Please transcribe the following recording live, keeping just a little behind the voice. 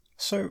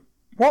So,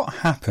 what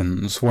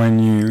happens when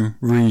you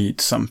read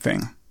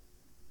something?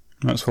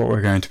 That's what we're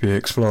going to be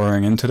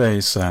exploring in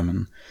today's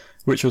sermon,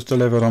 which was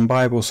delivered on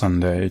Bible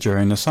Sunday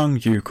during the Sung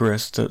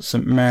Eucharist at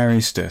St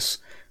Mary's Diss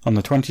on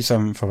the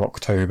 27th of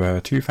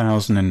October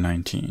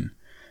 2019.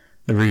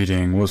 The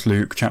reading was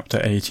Luke chapter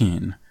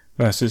 18,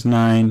 verses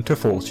 9 to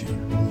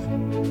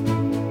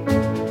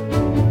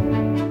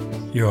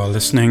 14. You are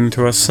listening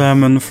to a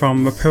sermon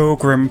from the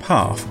Pilgrim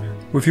Path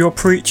with your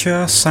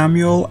preacher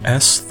Samuel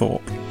S.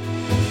 Thorpe.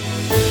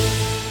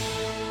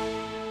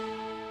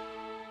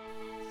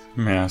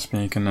 May I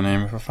speak in the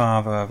name of the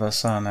Father, the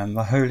Son, and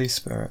the Holy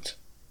Spirit.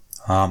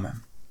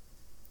 Amen.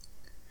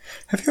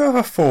 Have you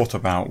ever thought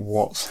about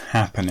what's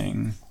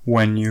happening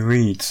when you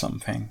read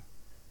something?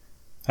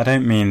 I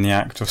don't mean the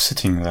act of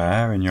sitting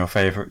there in your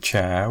favourite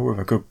chair with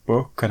a good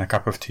book and a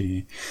cup of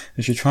tea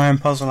as you try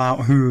and puzzle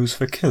out who's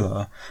the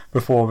killer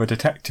before the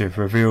detective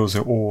reveals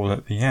it all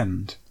at the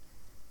end.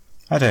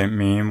 I don't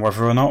mean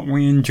whether or not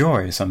we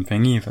enjoy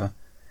something either.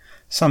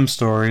 Some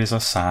stories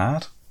are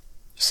sad.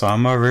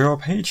 Some are real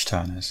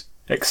page-turners,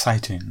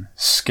 exciting,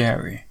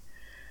 scary.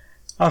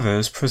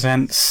 Others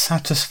present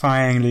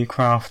satisfyingly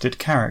crafted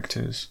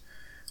characters,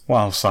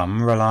 while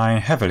some rely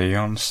heavily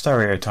on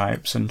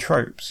stereotypes and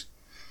tropes.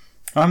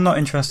 I'm not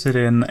interested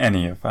in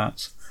any of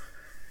that.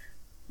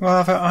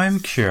 Rather, I'm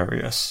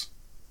curious.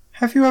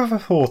 Have you ever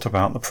thought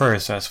about the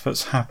process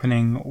that's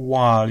happening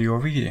while you're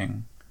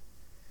reading?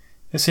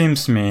 It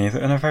seems to me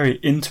that in a very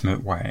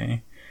intimate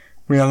way,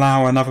 we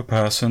allow another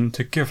person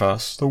to give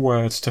us the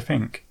words to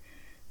think.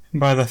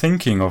 By the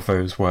thinking of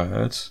those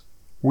words,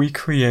 we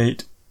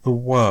create the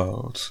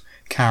worlds,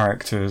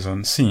 characters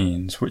and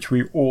scenes which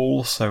we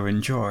all so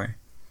enjoy.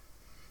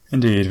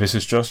 Indeed, this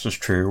is just as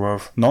true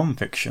of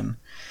non-fiction.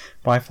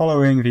 By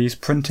following these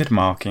printed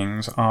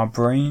markings, our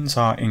brains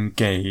are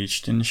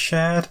engaged in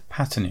shared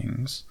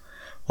patternings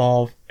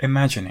of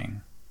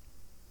imagining.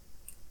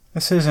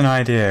 This is an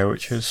idea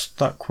which has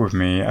stuck with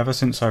me ever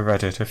since I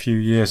read it a few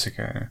years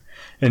ago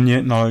in the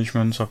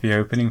acknowledgement of the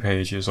opening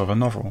pages of a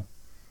novel.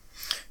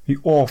 The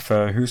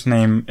author, whose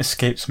name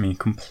escapes me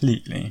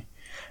completely,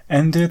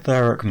 ended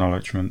their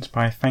acknowledgement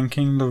by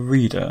thanking the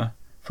reader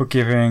for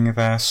giving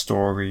their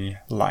story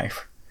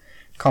life,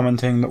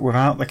 commenting that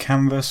without the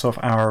canvas of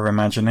our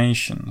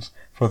imaginations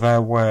for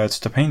their words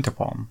to paint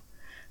upon,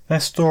 their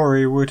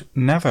story would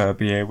never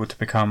be able to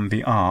become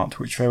the art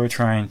which they were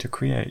trying to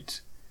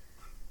create.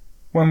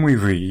 When we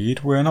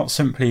read, we're not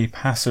simply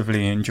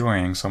passively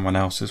enjoying someone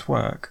else's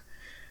work.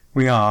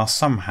 We are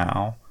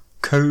somehow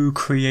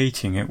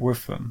co-creating it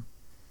with them.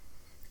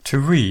 To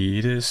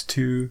read is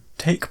to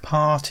take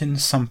part in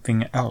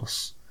something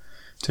else,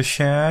 to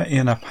share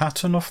in a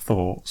pattern of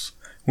thoughts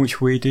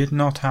which we did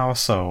not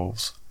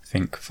ourselves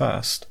think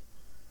first.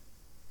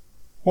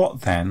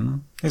 What,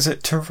 then, is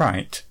it to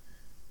write,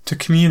 to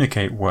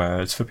communicate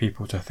words for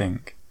people to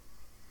think?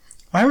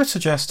 I would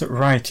suggest that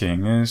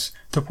writing is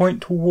to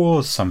point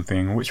towards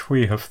something which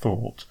we have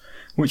thought,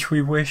 which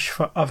we wish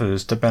for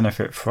others to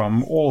benefit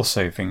from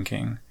also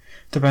thinking,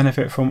 to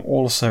benefit from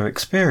also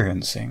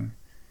experiencing,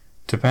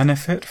 to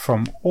benefit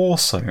from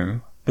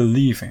also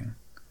believing.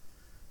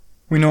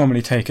 We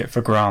normally take it for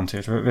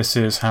granted that this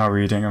is how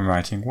reading and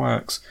writing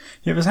works,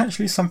 yet there's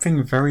actually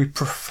something very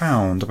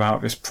profound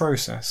about this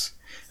process,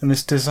 and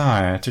this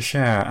desire to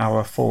share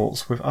our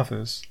thoughts with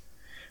others,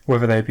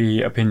 whether they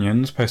be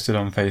opinions posted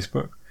on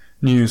Facebook,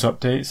 news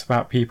updates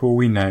about people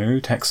we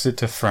know texted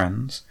to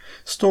friends,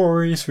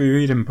 stories we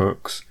read in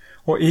books,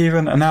 or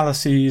even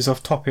analyses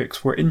of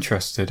topics we're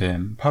interested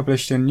in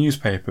published in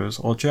newspapers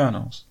or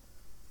journals.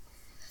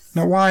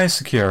 Now, why is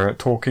Sakura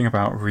talking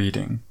about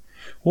reading?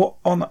 What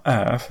on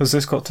earth has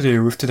this got to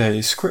do with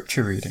today's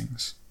scripture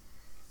readings?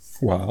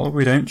 Well,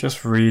 we don't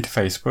just read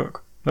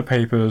Facebook, the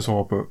papers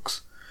or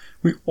books.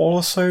 We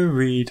also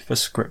read the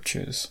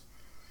scriptures.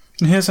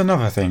 And here's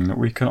another thing that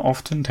we can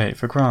often take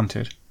for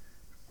granted.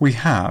 We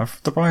have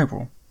the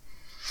Bible.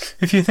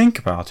 If you think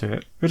about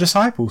it, the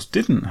disciples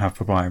didn't have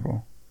the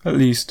Bible, at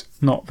least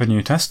not the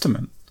New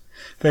Testament.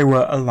 They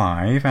were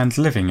alive and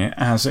living it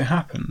as it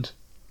happened.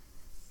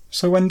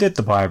 So when did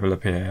the Bible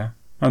appear,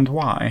 and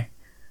why?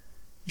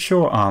 The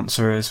short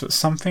answer is that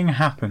something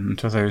happened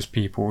to those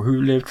people who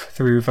lived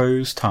through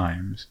those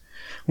times,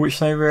 which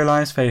they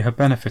realized they had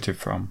benefited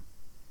from.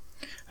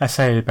 I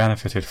say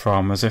benefited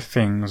from as if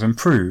things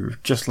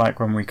improved, just like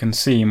when we can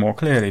see more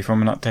clearly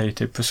from an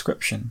updated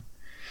prescription.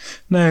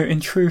 No,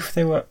 in truth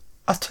they were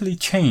utterly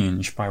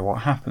changed by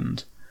what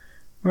happened.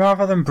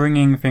 Rather than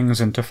bringing things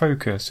into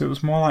focus, it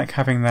was more like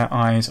having their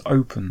eyes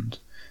opened,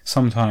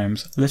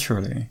 sometimes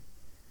literally.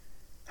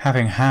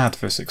 Having had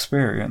this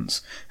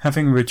experience,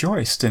 having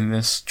rejoiced in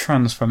this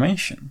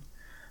transformation,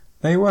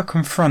 they were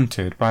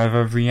confronted by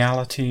the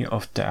reality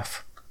of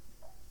death.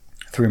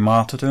 Through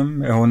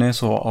martyrdom,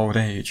 illness, or old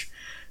age,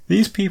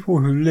 these people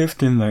who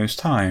lived in those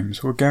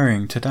times were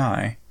going to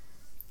die,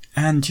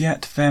 and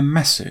yet their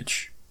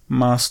message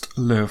must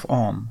live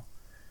on.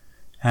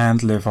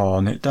 And live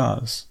on it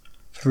does,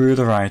 through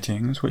the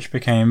writings which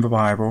became the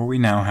Bible we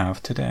now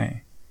have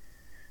today.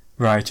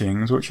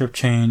 Writings which have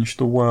changed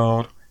the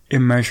world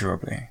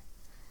immeasurably,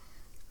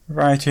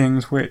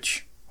 Writings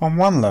which, on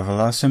one level,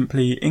 are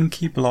simply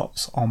inky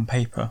blots on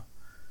paper.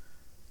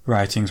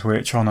 Writings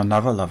which, on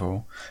another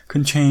level,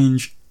 can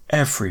change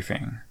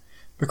everything,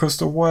 because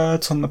the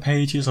words on the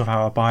pages of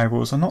our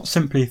Bibles are not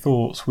simply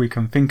thoughts we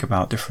can think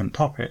about different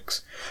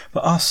topics,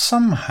 but are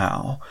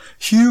somehow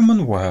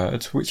human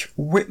words which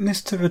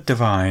witness to the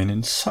divine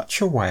in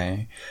such a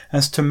way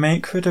as to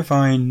make the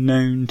divine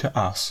known to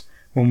us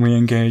when we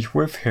engage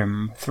with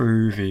him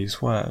through these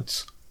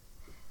words.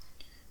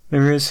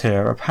 There is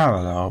here a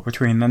parallel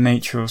between the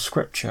nature of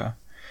Scripture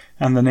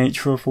and the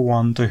nature of the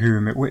one to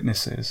whom it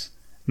witnesses,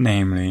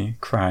 namely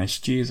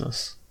Christ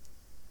Jesus.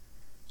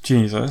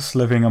 Jesus,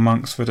 living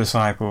amongst the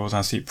disciples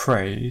as he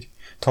prayed,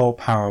 told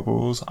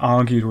parables,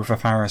 argued with the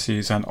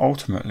Pharisees, and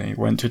ultimately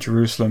went to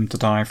Jerusalem to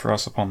die for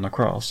us upon the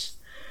cross,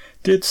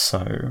 did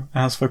so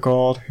as the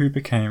God who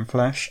became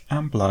flesh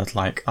and blood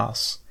like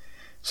us,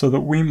 so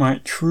that we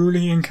might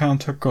truly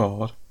encounter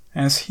God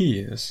as he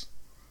is.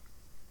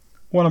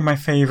 One of my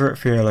favourite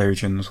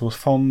theologians was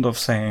fond of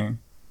saying,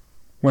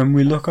 "When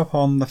we look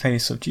upon the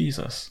face of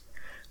Jesus,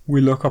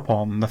 we look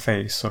upon the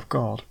face of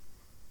God."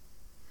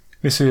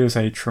 This is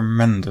a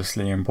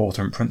tremendously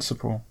important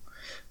principle.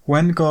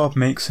 When God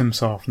makes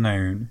himself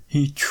known,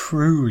 he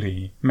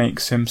truly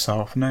makes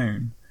himself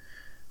known.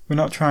 We're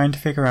not trying to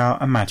figure out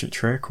a magic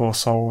trick or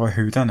solve a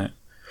whodunit.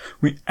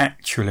 We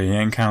actually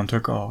encounter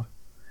God,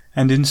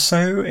 and in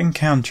so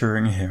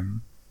encountering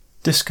him,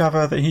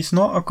 discover that he's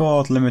not a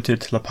God limited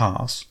to the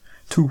past,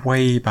 to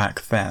way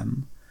back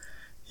then.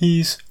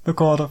 He's the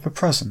God of the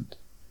present,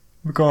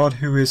 the God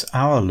who is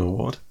our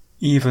Lord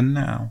even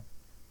now.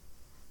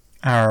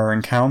 Our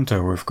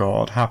encounter with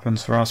God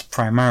happens for us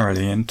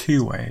primarily in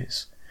two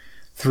ways,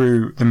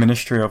 through the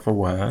ministry of the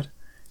Word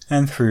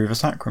and through the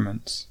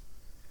sacraments.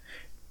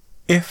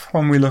 If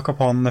when we look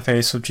upon the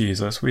face of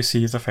Jesus we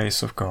see the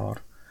face of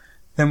God,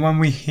 then when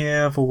we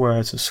hear the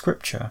words of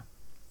Scripture,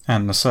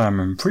 and the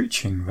sermon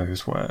preaching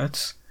those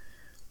words,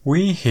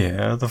 we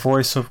hear the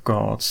voice of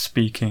God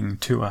speaking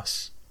to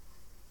us.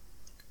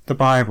 The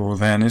Bible,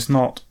 then, is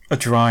not a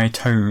dry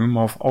tome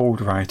of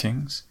old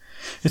writings.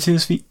 It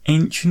is the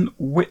ancient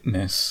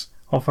witness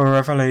of a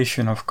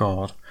revelation of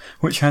God,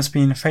 which has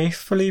been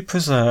faithfully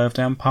preserved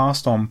and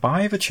passed on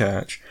by the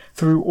Church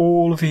through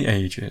all the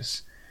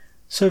ages,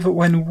 so that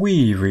when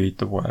we read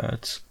the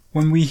words,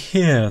 when we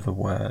hear the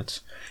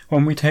words,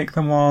 when we take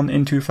them on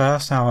into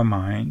first our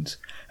minds,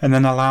 and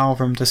then allow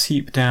them to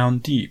seep down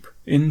deep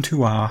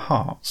into our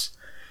hearts,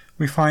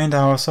 we find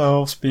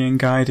ourselves being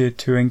guided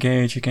to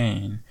engage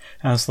again,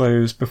 as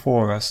those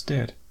before us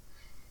did.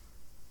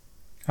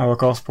 Our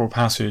Gospel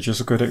passage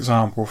is a good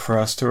example for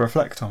us to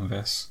reflect on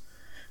this.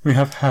 We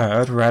have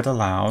heard read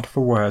aloud the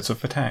words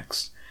of the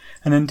text,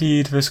 and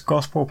indeed this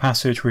Gospel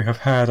passage we have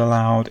heard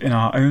aloud in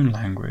our own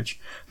language,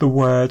 the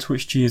words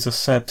which Jesus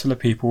said to the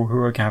people who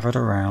were gathered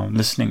around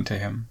listening to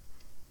him.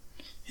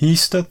 He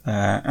stood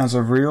there as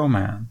a real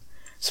man,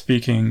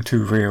 speaking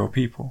to real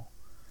people.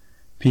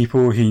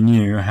 People he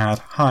knew had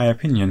high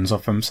opinions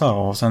of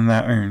themselves and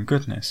their own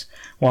goodness,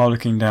 while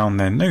looking down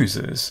their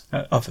noses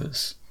at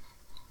others.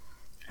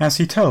 As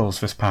he tells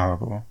this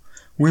parable,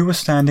 we were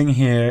standing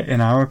here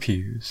in our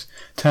pews,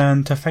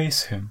 turned to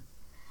face him,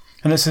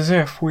 and it's as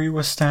if we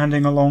were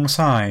standing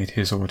alongside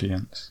his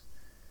audience,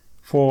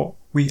 for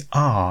we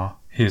are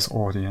his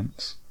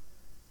audience.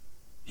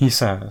 He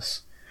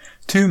says,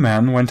 2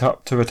 men went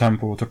up to the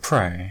temple to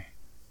pray,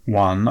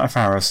 one a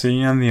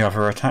Pharisee and the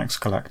other a tax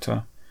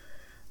collector.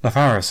 The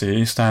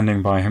Pharisee,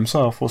 standing by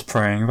himself, was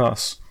praying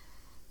thus,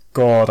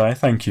 "God, I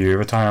thank you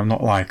that I am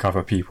not like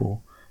other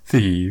people,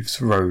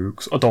 thieves,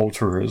 rogues,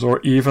 adulterers,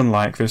 or even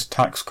like this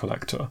tax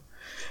collector.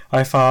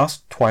 I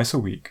fast twice a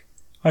week.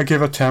 I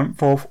give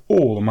 1/10 of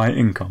all my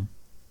income."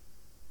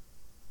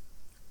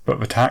 But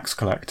the tax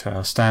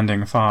collector,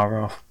 standing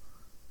far off,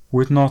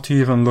 would not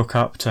even look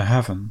up to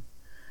heaven,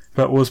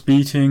 but was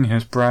beating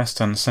his breast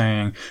and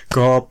saying,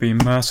 "God, be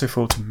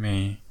merciful to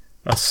me,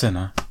 a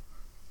sinner."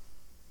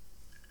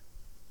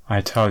 I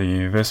tell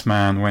you, this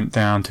man went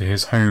down to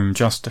his home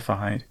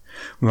justified,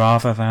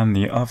 rather than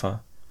the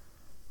other.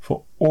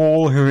 For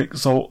all who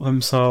exalt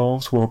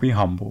themselves will be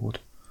humbled,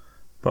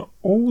 but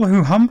all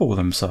who humble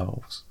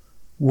themselves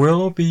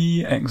will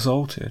be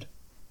exalted.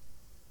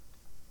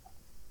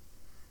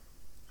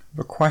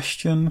 The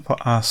question for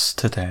us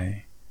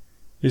today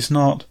is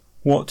not,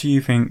 what do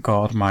you think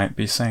God might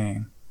be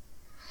saying?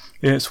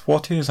 It's,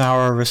 what is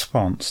our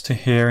response to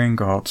hearing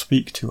God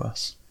speak to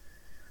us?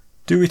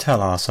 Do we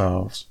tell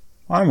ourselves,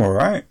 "I'm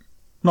alright,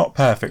 not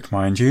perfect,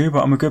 mind you,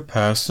 but I'm a good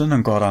person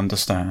and God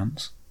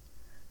understands"?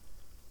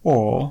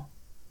 Or,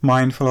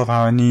 mindful of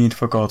our need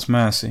for God's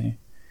mercy,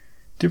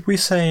 did we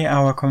say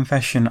our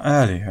confession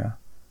earlier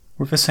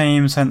with the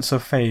same sense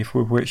of faith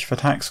with which the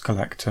tax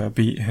collector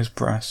beat his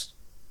breast?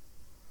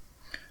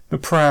 The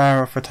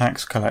prayer of the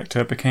tax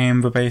collector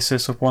became the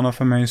basis of one of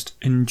the most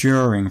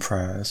enduring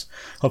prayers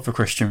of the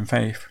Christian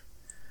faith,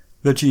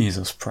 the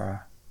Jesus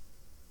Prayer.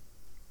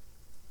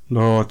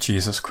 Lord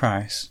Jesus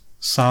Christ,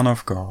 Son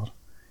of God,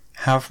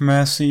 have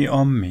mercy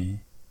on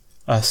me,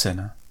 a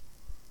sinner.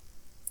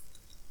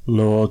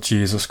 Lord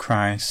Jesus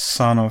Christ,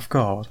 Son of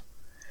God,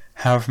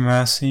 have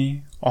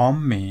mercy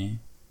on me,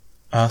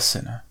 a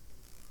sinner.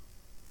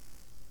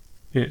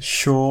 It's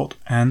short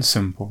and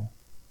simple,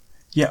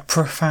 yet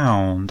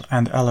profound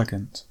and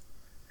elegant.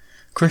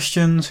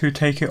 Christians who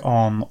take it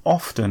on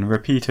often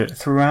repeat it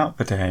throughout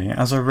the day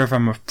as a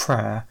rhythm of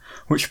prayer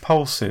which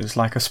pulses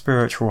like a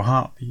spiritual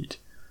heartbeat.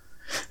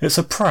 It's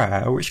a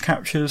prayer which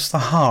captures the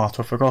heart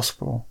of the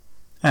gospel,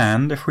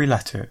 and, if we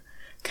let it,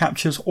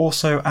 captures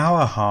also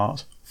our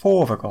heart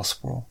for the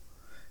gospel,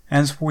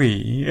 as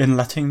we, in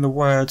letting the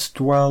words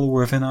dwell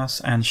within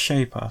us and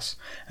shape us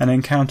and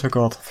encounter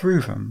God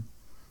through them,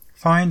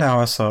 find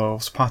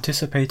ourselves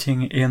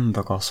participating in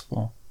the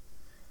gospel.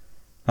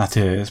 That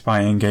is,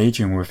 by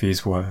engaging with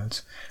these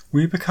words,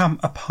 we become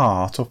a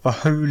part of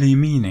the holy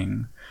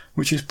meaning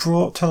which is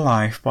brought to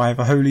life by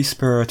the Holy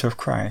Spirit of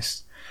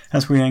Christ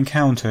as we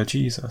encounter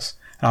Jesus,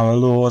 our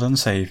Lord and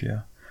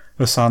Saviour,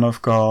 the Son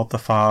of God the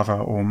Father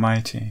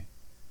Almighty.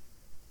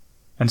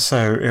 And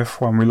so,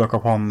 if when we look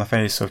upon the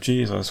face of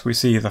Jesus we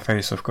see the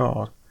face of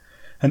God,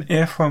 and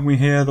if when we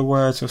hear the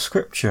words of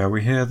Scripture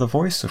we hear the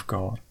voice of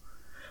God,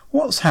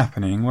 what's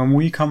happening when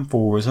we come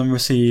forward and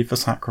receive the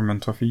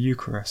sacrament of the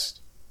Eucharist?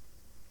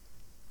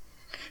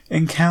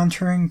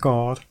 Encountering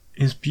God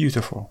is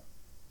beautiful.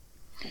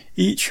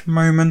 Each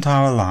moment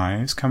our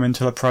lives come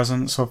into the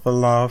presence of the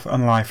love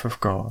and life of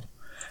God,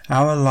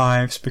 our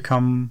lives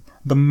become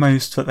the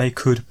most that they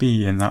could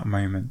be in that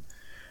moment,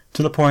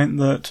 to the point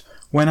that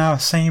when our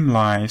same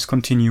lives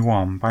continue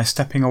on by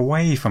stepping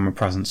away from the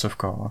presence of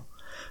God,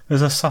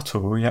 there's a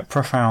subtle yet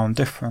profound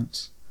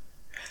difference.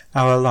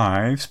 Our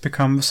lives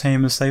become the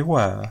same as they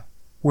were,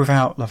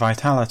 without the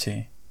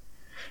vitality.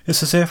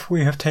 It's as if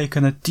we have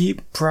taken a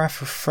deep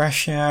breath of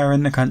fresh air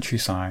in the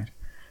countryside,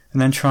 and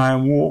then try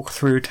and walk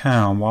through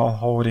town while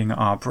holding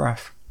our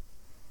breath.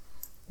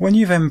 When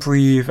you then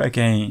breathe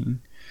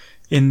again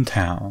in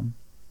town,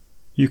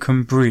 you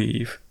can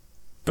breathe,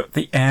 but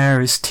the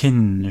air is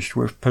tinged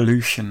with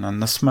pollution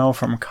and the smell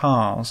from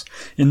cars,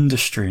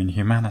 industry and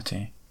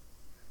humanity.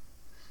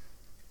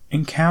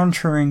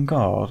 Encountering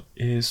God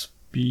is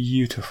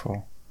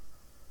beautiful,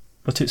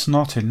 but it's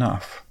not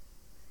enough.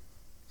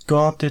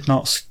 God did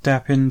not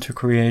step into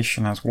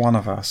creation as one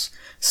of us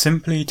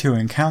simply to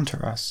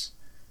encounter us.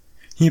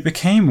 He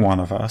became one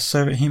of us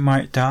so that he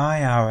might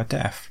die our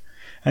death,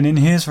 and in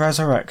his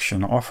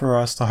resurrection offer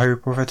us the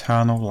hope of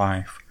eternal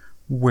life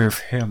with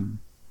him.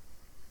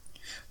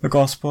 The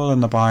Gospel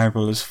and the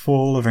Bible is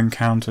full of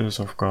encounters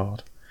of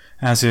God,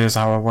 as is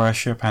our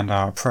worship and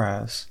our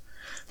prayers.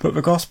 But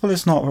the Gospel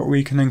is not that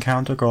we can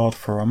encounter God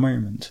for a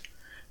moment,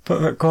 but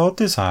that God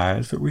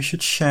desires that we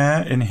should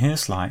share in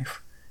his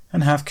life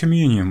and have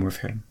communion with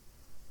him.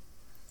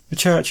 The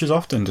Church is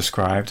often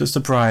described as the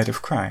bride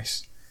of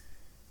Christ,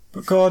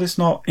 but God is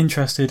not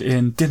interested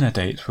in dinner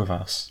dates with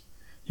us.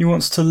 He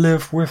wants to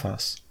live with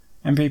us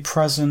and be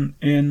present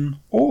in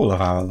all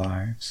of our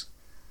lives.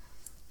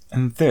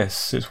 And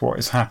this is what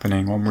is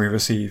happening when we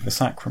receive the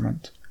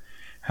sacrament.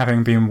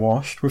 Having been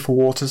washed with the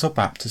waters of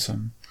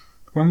baptism,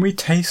 when we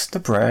taste the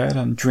bread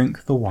and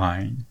drink the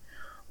wine,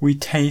 we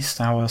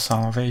taste our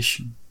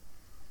salvation.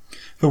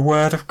 The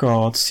Word of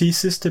God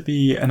ceases to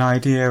be an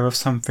idea of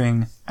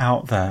something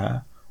out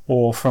there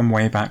or from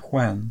way back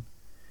when.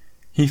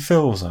 He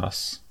fills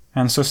us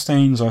and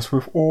sustains us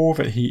with all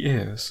that he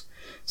is,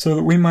 so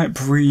that we might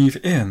breathe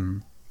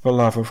in the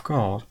love of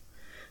God,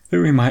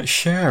 that we might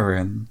share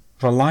in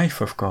the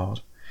life of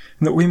God,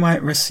 and that we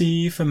might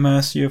receive the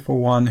mercy of the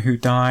one who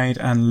died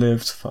and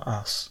lived for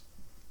us.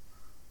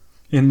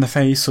 In the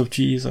face of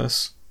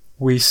Jesus,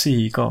 we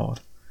see God.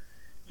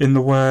 In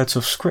the words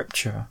of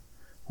Scripture,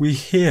 we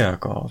hear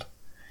God.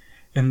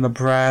 In the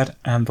bread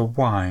and the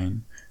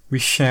wine, we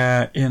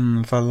share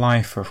in the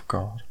life of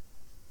God.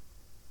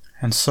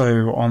 And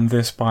so, on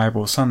this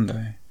Bible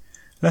Sunday,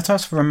 let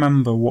us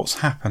remember what's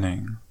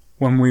happening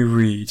when we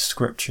read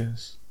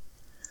Scriptures.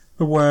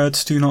 The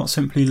words do not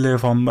simply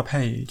live on the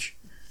page,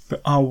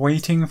 but are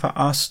waiting for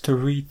us to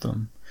read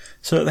them,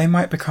 so that they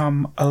might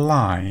become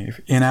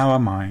alive in our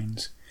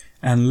minds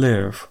and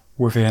live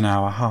within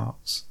our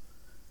hearts.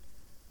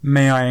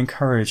 May I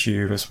encourage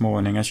you this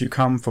morning as you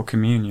come for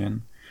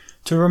communion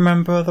to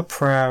remember the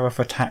prayer of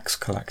the tax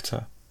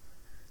collector.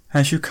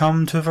 As you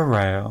come to the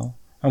rail,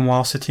 and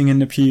while sitting in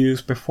the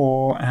pews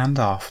before and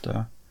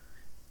after,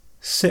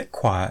 sit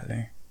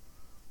quietly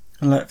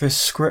and let this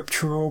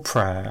scriptural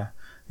prayer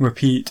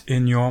repeat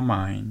in your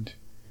mind,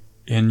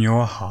 in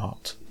your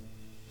heart.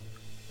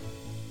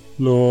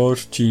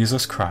 Lord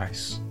Jesus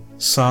Christ,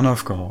 Son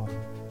of God,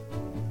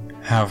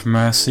 have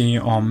mercy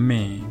on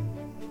me,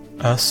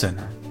 a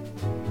sinner.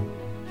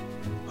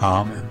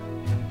 Amen.